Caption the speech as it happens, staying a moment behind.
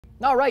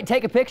All right,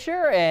 take a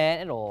picture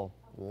and it'll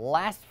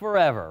last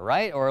forever,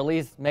 right? Or at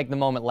least make the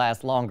moment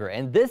last longer.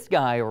 And this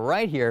guy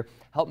right here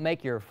helped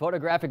make your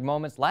photographic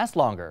moments last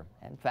longer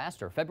and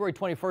faster. February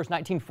 21st,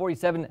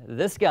 1947,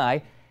 this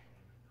guy,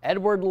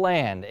 Edwin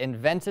Land,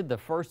 invented the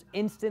first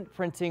instant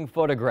printing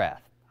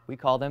photograph. We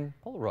call them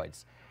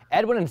Polaroids.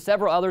 Edwin and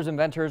several others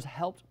inventors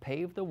helped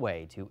pave the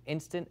way to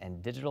instant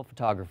and digital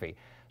photography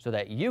so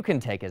that you can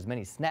take as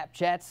many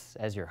Snapchats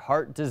as your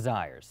heart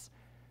desires.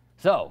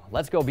 So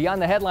let's go beyond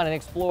the headline and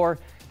explore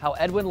how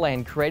Edwin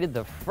Land created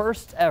the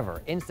first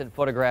ever instant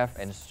photograph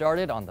and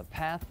started on the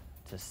path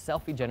to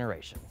selfie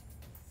generation.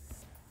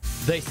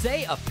 They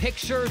say a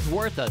picture's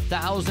worth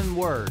 1,000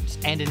 words,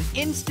 and an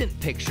instant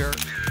picture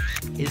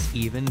is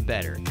even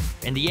better.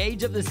 In the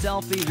age of the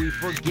selfie, we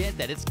forget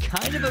that it's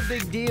kind of a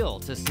big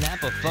deal to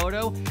snap a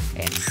photo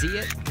and see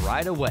it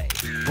right away.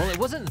 Well, it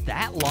wasn't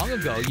that long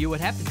ago you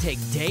would have to take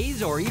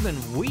days or even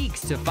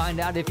weeks to find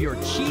out if your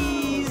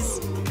cheese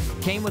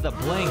came with a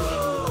blink.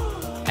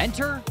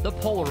 Enter the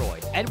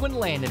Polaroid. Edwin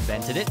Land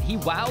invented it. He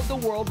wowed the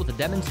world with a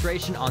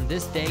demonstration on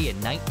this day in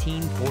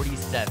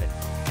 1947.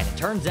 And it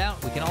turns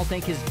out we can all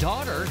thank his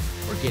daughter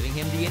for giving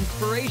him the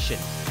inspiration.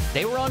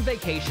 They were on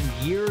vacation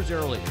years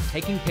earlier,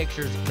 taking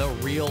pictures the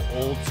real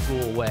old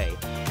school way.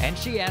 And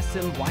she asked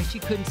him why she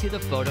couldn't see the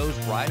photos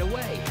right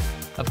away.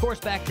 Of course,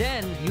 back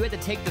then, you had to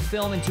take the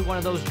film into one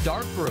of those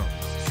dark rooms.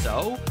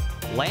 So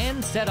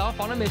Land set off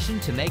on a mission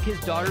to make his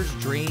daughter's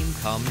dream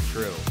come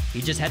true.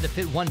 He just had to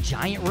fit one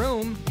giant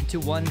room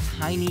into one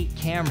tiny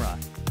camera.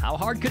 How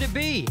hard could it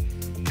be?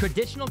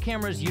 Traditional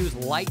cameras use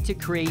light to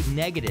create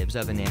negatives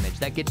of an image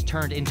that gets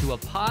turned into a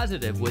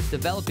positive with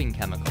developing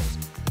chemicals.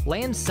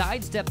 Land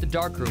sidestepped the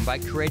darkroom by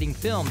creating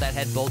film that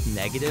had both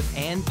negative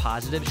and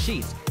positive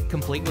sheets,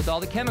 complete with all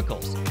the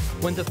chemicals.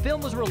 When the film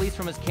was released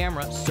from his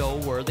camera, so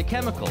were the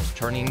chemicals,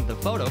 turning the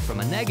photo from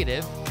a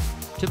negative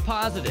to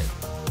positive.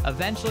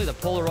 Eventually, the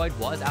Polaroid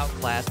was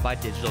outclassed by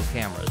digital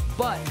cameras,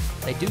 but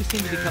they do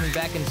seem to be coming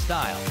back in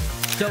style.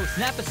 So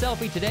snap a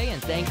selfie today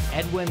and thank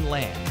Edwin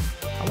Land.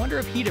 I wonder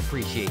if he'd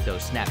appreciate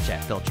those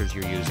Snapchat filters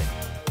you're using.